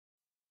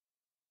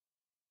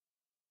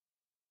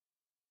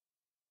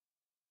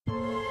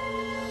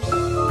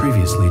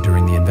Previously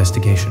during the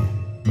investigation.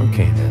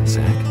 Okay then,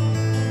 Zach.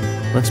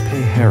 Let's pay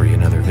Harry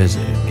another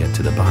visit and get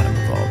to the bottom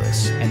of all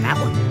this. And that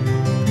one.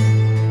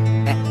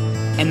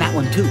 And that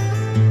one too.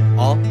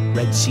 All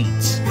red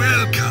seeds.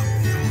 Welcome,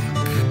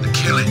 York. The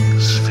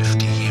killings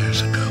 50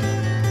 years ago.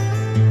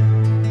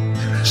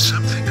 There is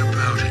something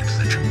about it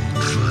that you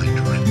won't find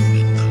written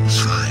in those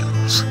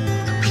files.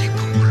 The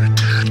people were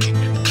attacking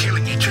and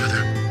killing each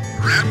other,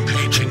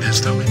 rampaging as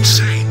though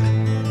insane.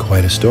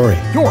 Quite a story.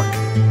 York,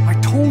 I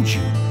told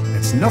you,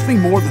 it's nothing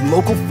more than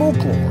local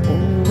folklore.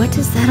 What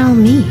does that all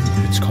mean?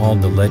 It's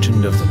called The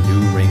Legend of the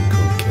New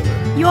Raincoat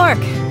Killer. York,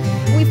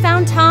 we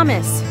found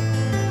Thomas.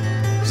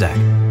 Zach.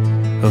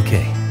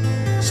 Okay,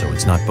 so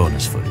it's not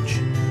bonus footage.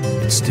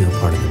 It's still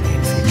part of the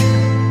main feature.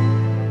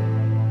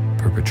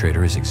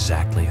 Perpetrator is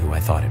exactly who I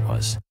thought it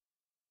was.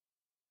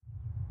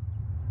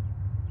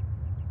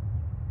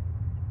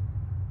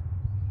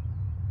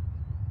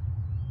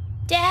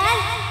 Dad?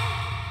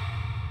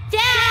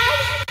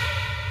 Dad?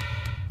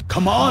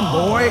 Come on,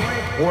 boy,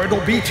 or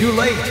it'll be too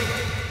late.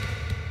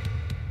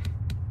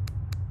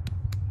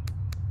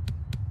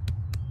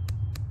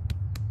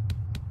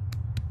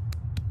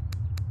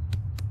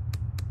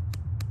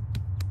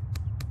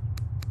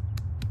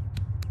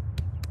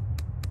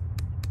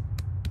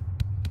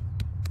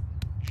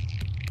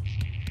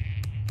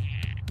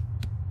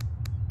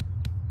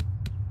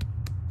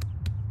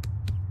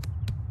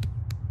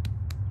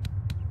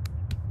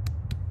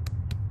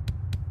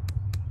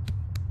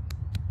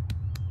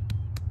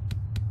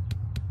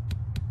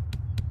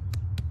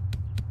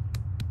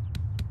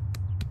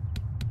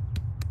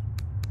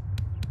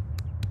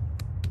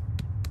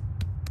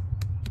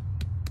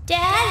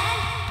 Dad?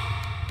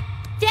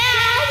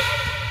 Dad?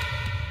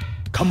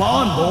 Come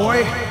on,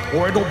 boy,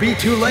 or it'll be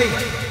too late.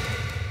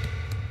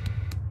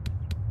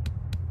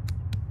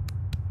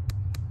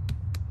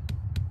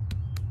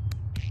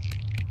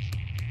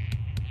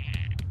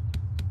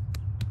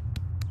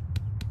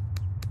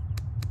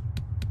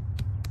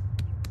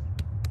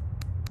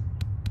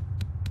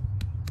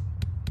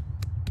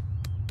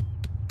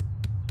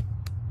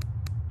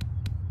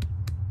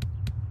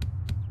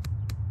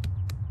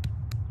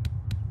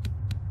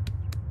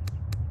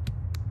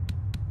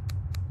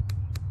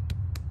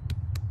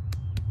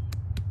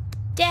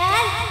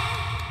 Dad?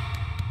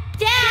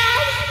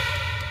 Dad?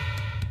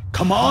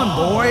 Come on,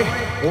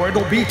 boy, or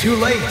it'll be too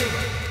late.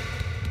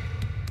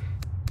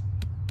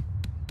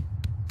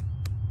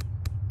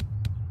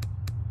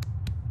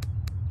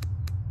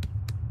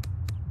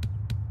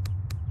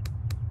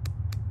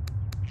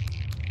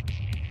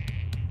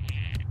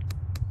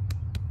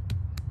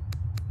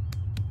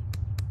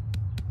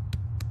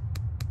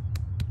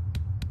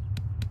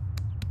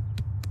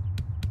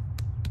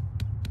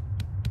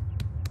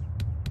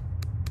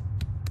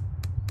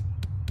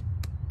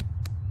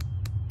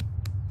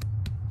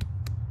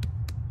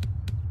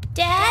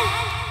 Dad?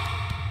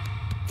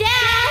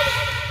 Dad?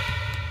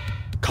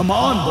 Come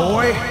on,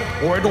 boy,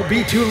 or it'll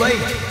be too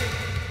late.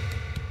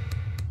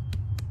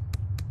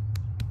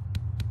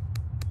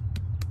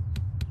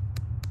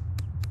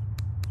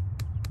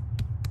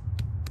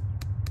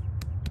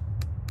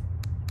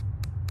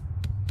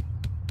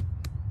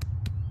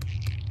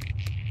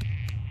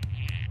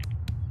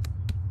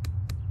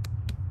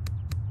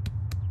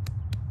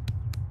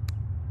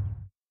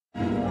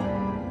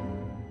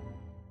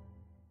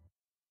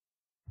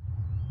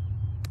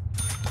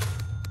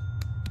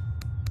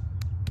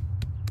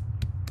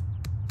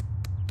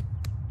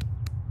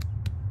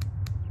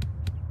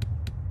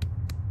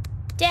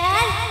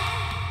 Dad?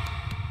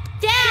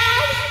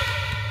 Dad?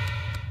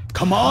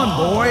 Come on,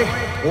 boy,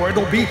 or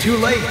it'll be too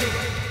late.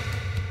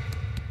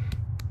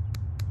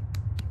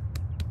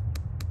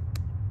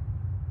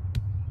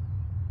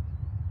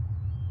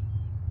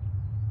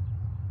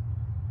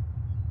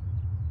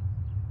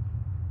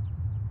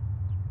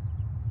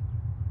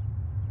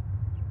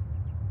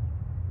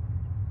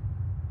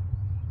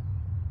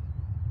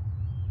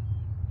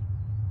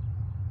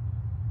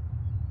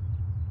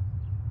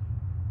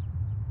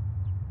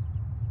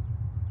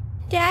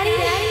 Daddy?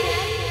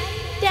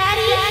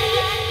 Daddy?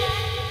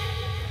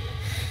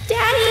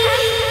 Daddy?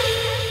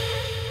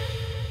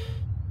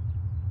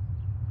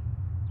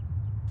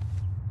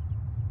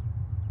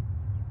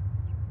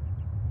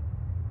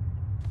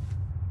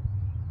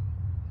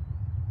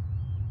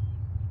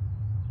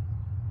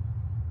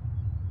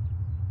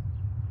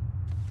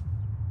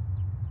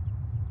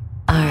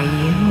 Are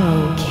you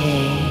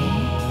okay?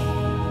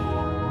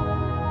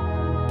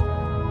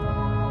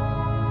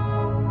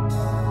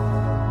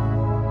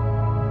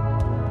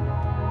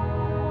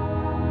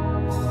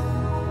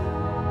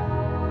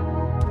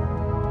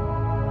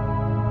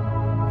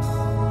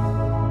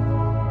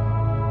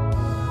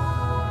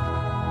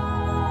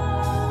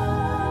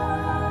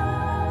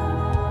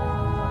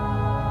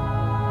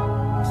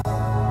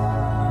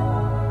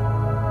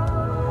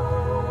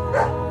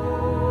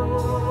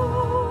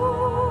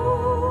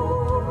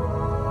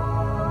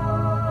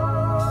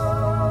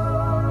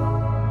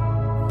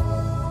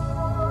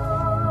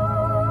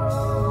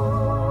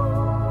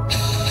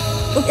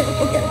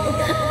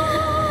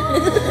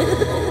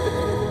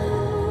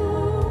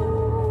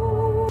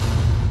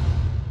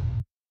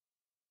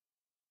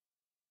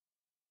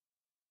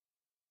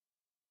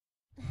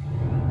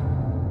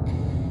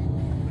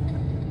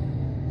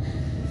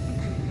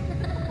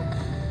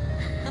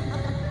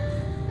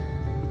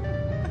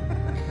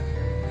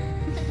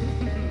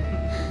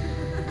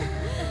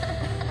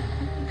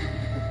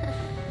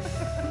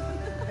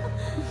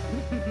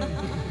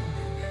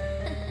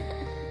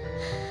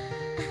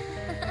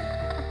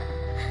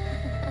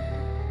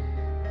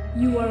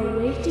 You are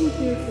waiting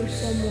here for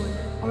someone,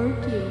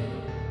 aren't you?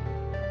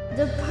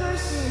 The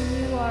person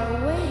you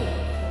are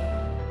waiting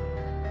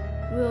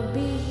for will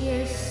be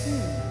here soon.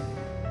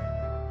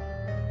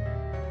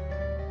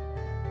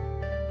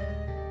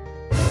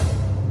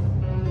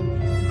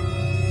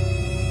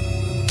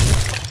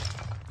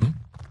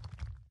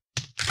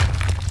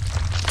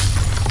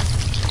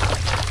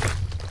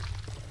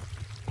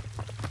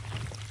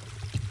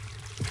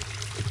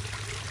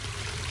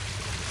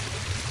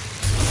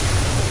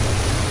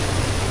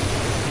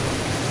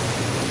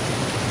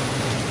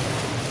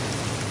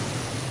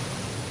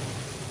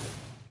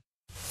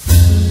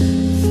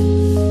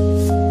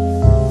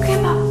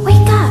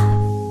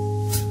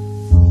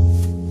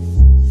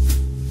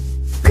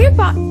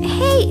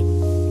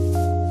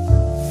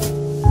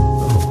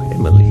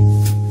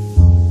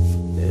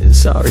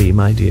 Sorry,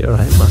 my dear,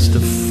 I must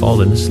have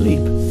fallen asleep.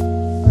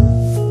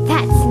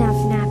 That's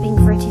enough napping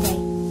for today.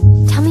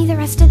 Tell me the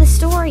rest of the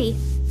story.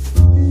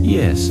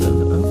 Yes,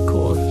 of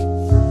course.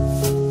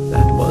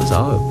 That was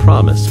our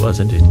promise,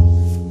 wasn't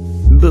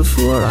it?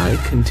 Before I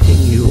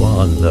continue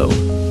on, though,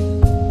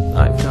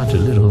 I've got a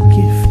little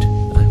gift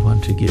I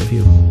want to give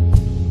you.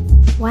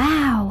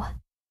 Wow.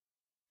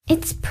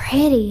 It's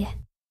pretty.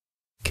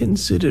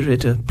 Consider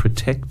it a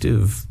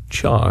protective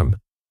charm,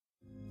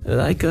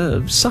 like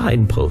a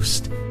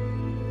signpost.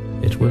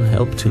 It will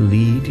help to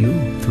lead you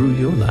through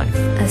your life.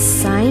 A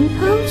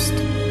signpost?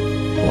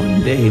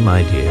 One day,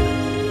 my dear,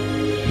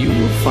 you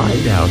will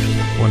find out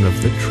one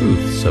of the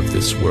truths of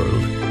this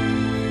world.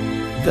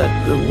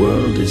 That the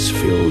world is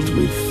filled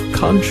with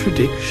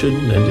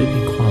contradiction and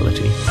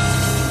inequality.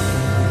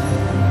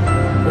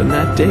 When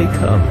that day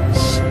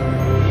comes,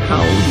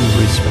 how you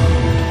respond,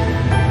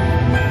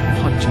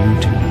 what you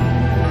do,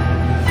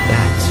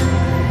 that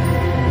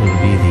will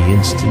be the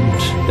instant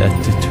that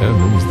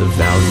determines the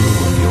value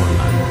of your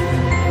life.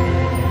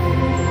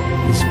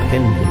 This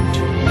pendant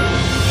will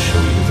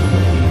show you the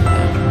way in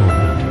that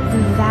moment.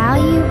 The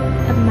value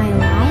of my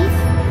life?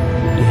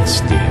 Yes,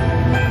 dear.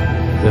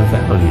 The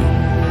value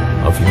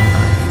of your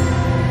life.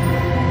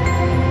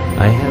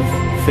 I have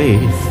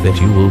faith that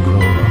you will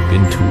grow up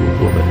into a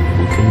woman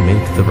who can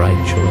make the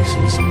right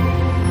choices.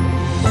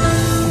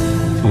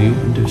 Do you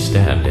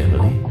understand,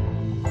 Emily?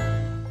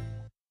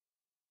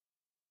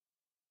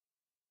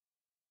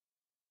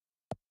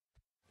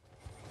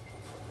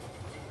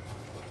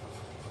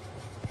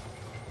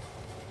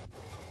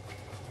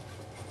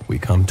 We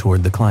come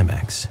toward the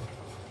climax.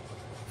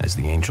 As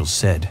the angel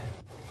said,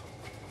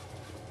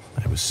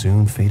 I was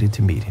soon fated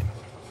to meet him.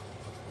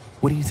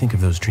 What do you think of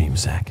those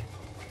dreams, Zach?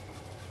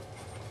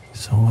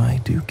 So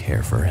I do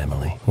care for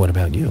Emily. What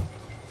about you?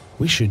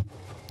 We should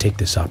take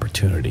this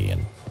opportunity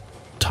and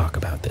talk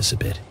about this a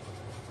bit.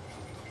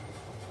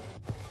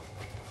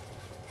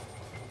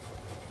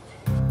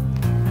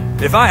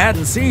 If I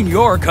hadn't seen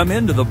York come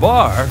into the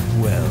bar,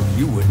 well,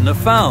 you wouldn't have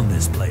found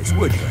this place,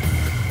 would you?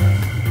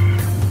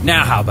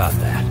 Now, how about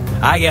that?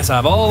 I guess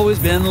I've always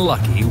been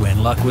lucky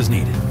when luck was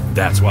needed.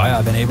 That's why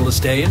I've been able to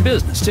stay in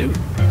business, too.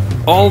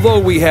 Although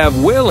we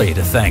have Willie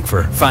to thank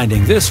for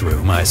finding this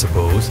room, I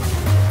suppose.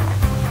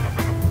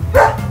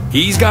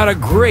 He's got a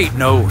great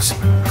nose.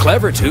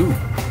 Clever, too.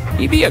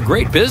 He'd be a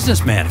great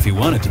businessman if he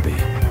wanted to be.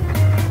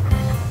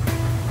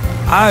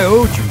 I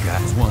owed you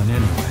guys one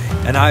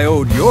anyway, and I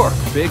owed York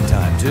big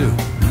time, too.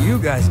 You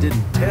guys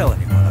didn't tell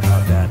anyone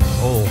about that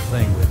whole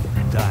thing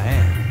with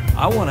Diane.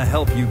 I want to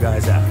help you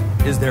guys out.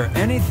 Is there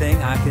anything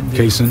I can do?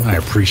 Kaysen, I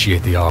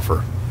appreciate the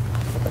offer.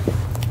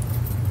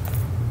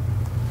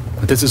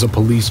 But this is a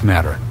police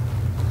matter.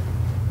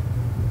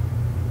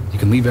 You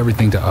can leave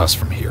everything to us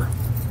from here.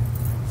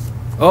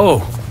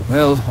 Oh,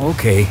 well,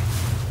 okay.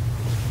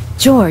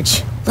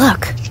 George,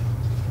 look.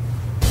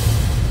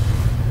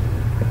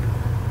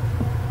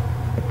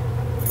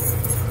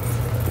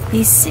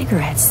 These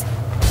cigarettes.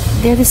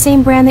 They're the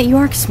same brand that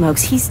York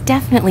smokes. He's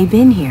definitely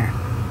been here.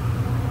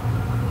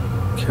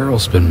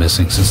 Carol's been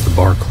missing since the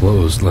bar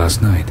closed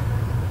last night.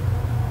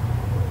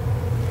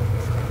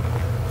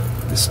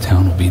 This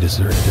town will be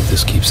deserted if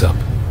this keeps up.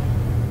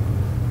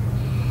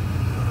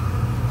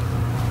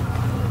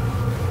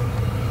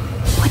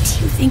 What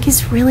do you think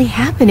is really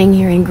happening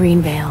here in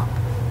Greenvale?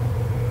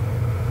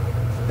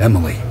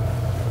 Emily,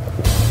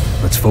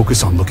 let's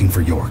focus on looking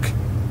for York.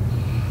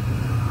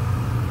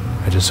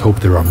 I just hope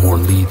there are more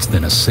leads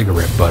than a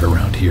cigarette butt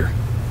around here.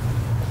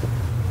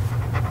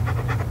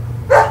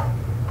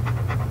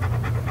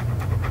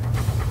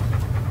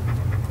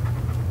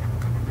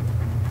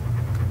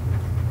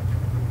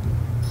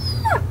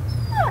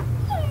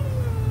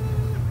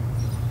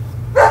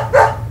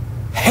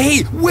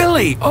 Hey,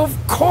 Willie, of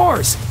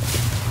course!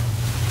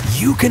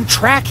 You can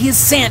track his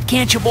scent,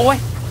 can't you, boy?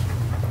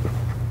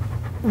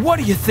 What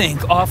do you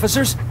think,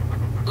 officers?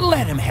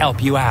 Let him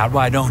help you out,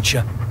 why don't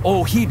you?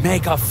 Oh, he'd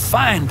make a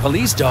fine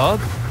police dog.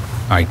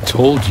 I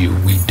told you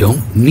we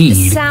don't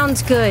need...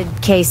 Sounds good,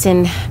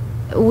 Kaysen.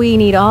 We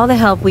need all the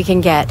help we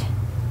can get.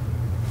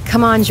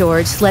 Come on,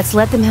 George, let's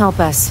let them help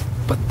us.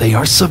 But they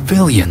are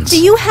civilians. Do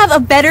you have a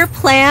better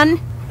plan?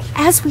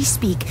 As we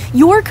speak,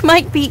 York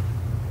might be...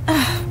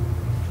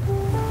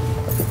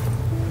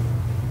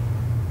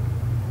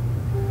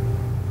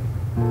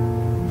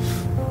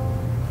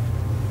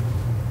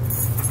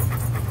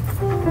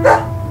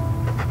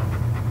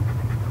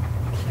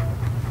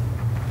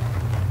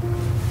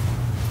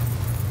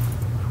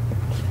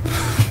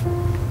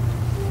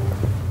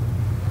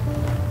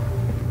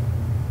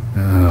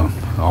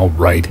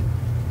 right?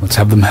 Let's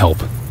have them help.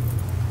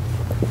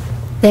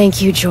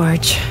 Thank you,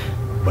 George.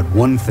 But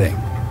one thing,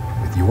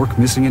 with York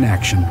missing in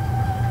action,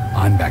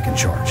 I'm back in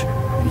charge.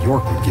 And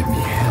York would give me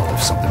hell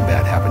if something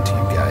bad happened to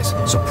you guys.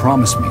 So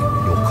promise me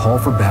you'll call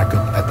for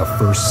backup at the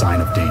first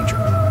sign of danger.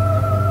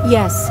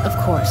 Yes, of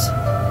course.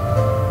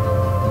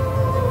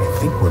 I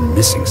think we're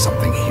missing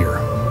something here.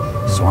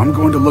 So I'm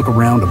going to look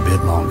around a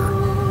bit longer.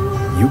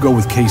 You go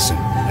with Kaysen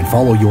and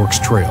follow York's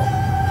trail.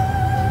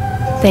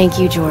 Thank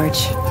you,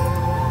 George.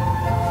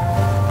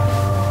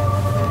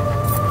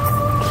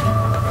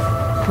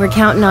 We're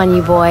counting on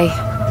you, boy.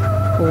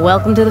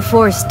 Welcome to the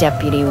force,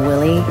 Deputy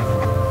Willie.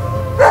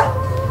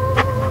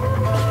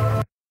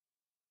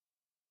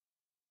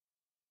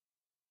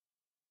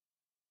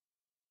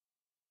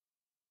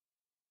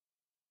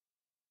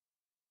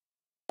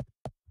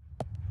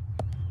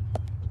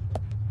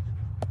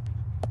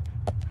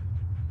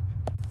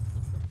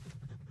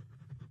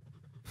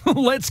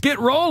 Let's get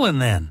rolling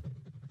then.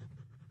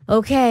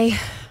 Okay,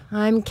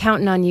 I'm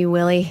counting on you,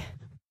 Willie.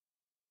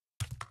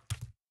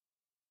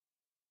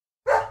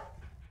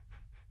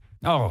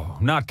 Oh,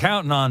 not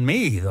counting on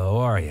me, though,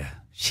 are you?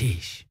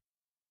 Sheesh.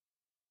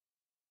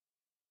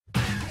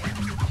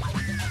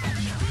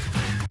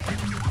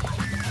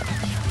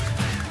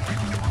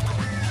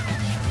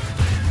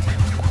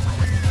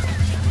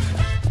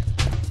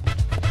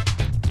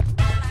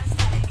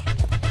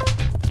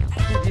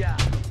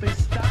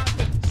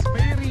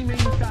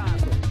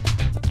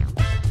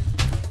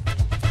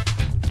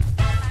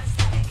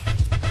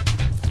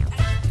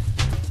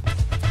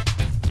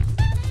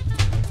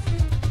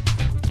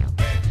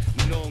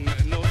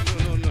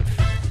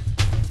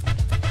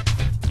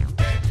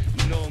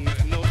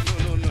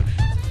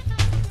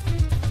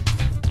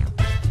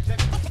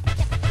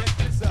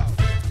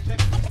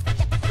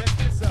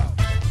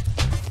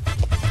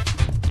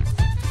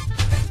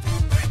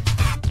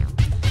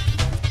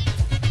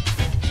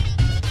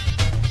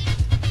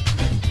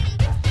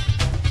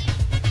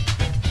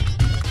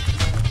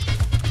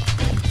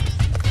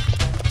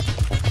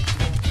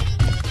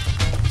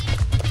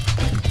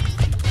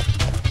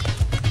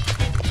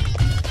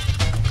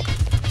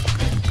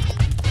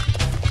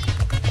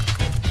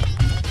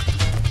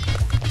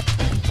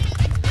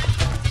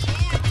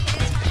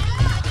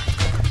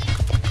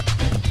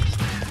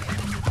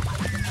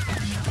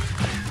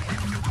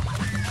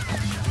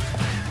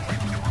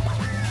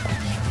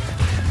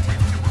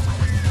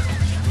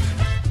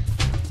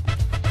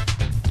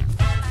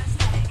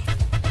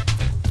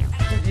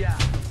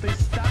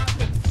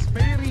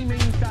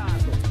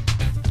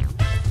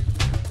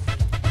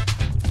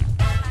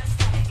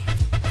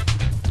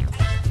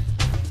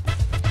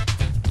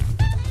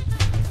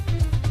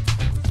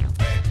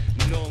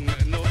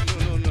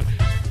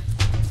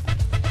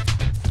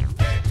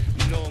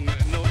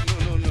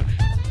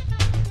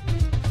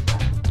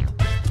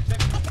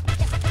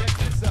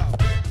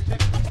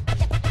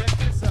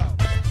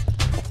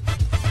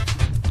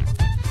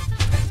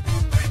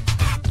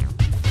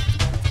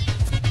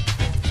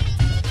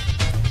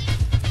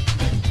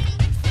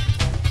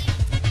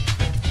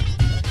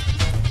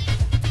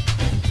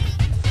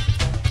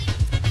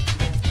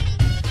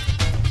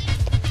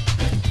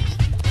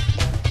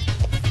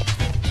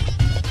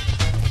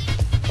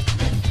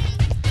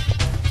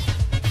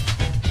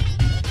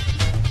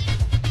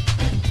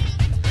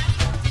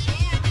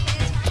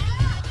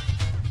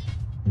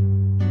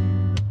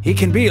 He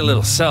can be a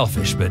little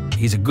selfish, but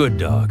he's a good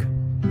dog.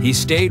 He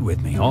stayed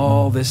with me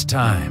all this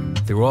time,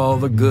 through all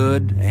the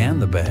good and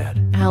the bad.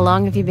 How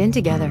long have you been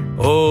together?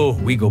 Oh,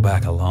 we go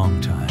back a long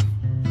time.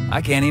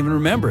 I can't even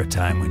remember a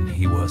time when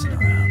he wasn't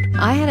around.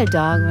 I had a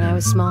dog when I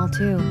was small,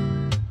 too.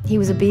 He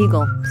was a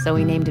beagle, so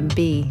we named him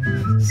B.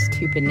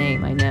 Stupid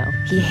name, I know.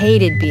 He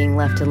hated being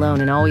left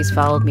alone and always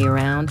followed me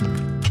around.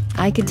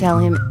 I could tell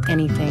him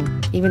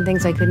anything, even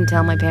things I couldn't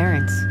tell my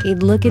parents.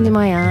 He'd look into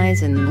my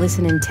eyes and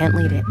listen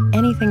intently to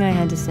anything I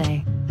had to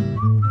say.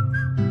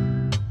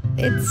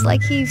 It's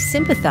like he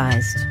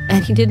sympathized,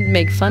 and he didn't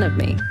make fun of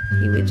me.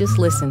 He would just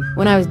listen.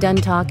 When I was done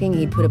talking,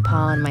 he'd put a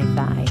paw on my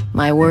thigh.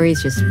 My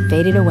worries just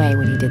faded away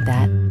when he did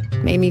that.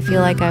 Made me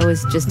feel like I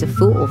was just a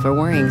fool for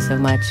worrying so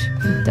much.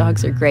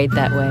 Dogs are great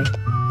that way.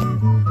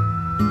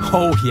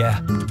 Oh,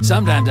 yeah.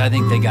 Sometimes I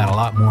think they got a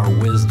lot more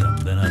wisdom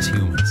than us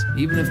humans.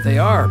 Even if they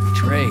are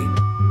betrayed,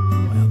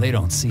 well, they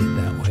don't see it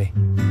that way.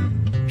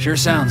 Sure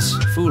sounds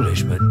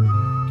foolish, but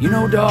you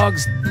know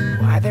dogs,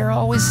 why, they're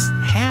always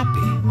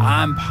happy.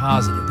 I'm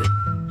positive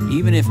that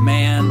even if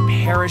man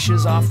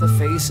perishes off the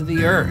face of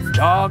the earth,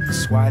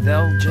 dogs, why,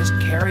 they'll just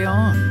carry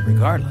on,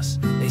 regardless.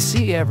 They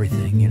see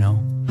everything, you know.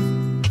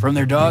 From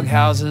their dog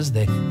houses,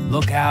 they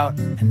look out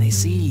and they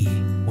see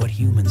what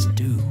humans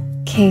do.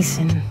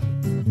 Kaysen.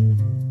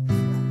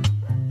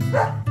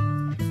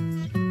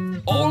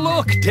 Oh,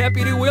 look,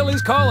 Deputy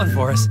Willie's calling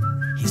for us.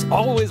 He's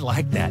always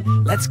like that.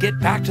 Let's get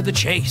back to the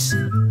chase.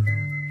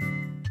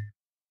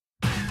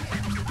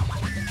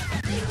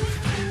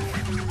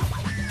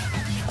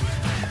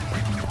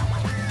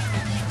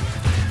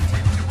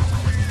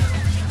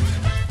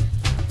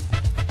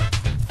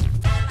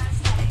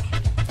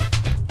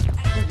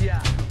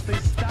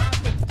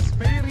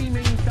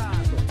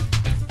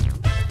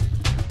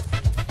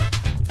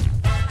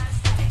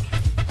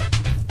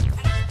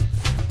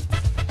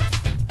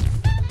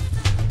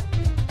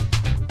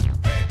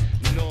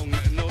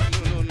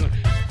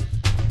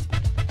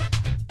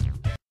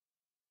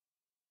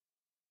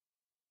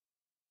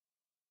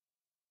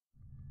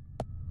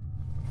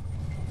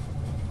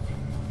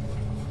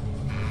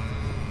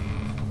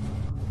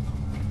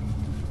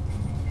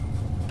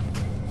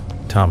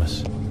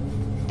 Thomas,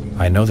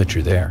 I know that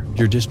you're there.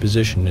 Your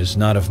disposition is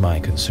not of my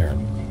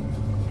concern.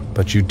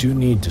 But you do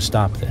need to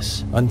stop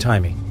this. Untie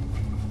me.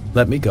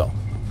 Let me go.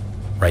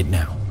 Right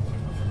now.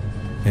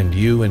 And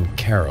you and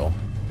Carol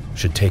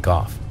should take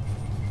off.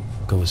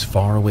 Go as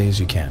far away as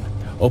you can.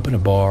 Open a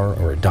bar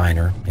or a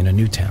diner in a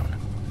new town.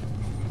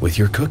 With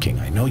your cooking,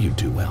 I know you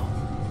do well.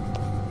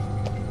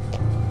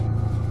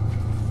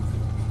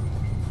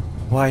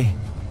 Why,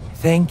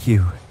 thank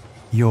you,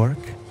 York.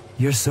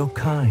 You're so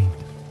kind.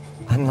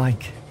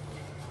 Unlike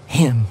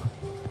him.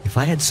 If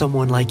I had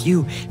someone like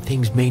you,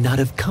 things may not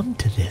have come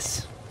to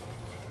this.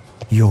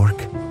 York,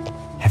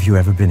 have you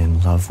ever been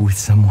in love with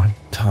someone?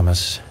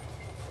 Thomas,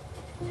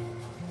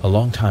 a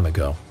long time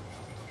ago,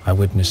 I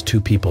witnessed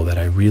two people that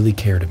I really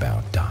cared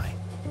about die.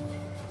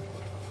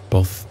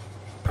 Both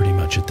pretty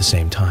much at the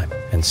same time.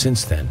 And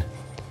since then,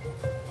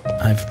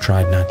 I've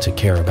tried not to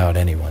care about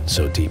anyone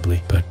so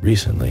deeply, but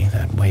recently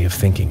that way of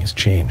thinking has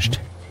changed.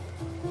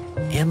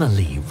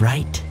 Emily,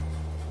 right?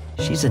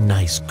 She's a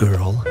nice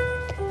girl.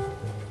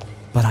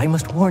 But I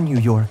must warn you,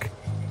 York,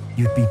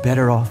 you'd be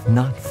better off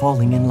not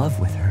falling in love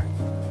with her.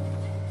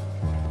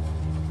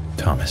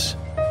 Thomas,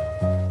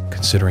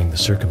 considering the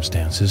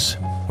circumstances,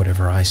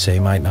 whatever I say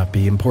might not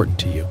be important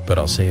to you, but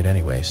I'll say it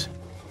anyways.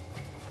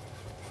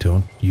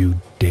 Don't you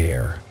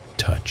dare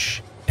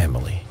touch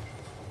Emily.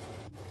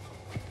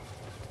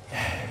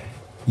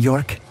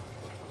 York,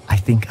 I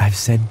think I've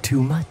said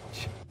too much.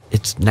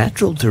 It's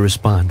natural to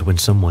respond when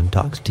someone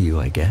talks to you,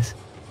 I guess.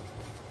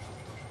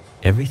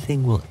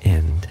 Everything will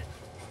end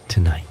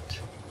tonight.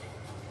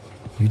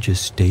 You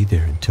just stay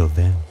there until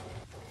then.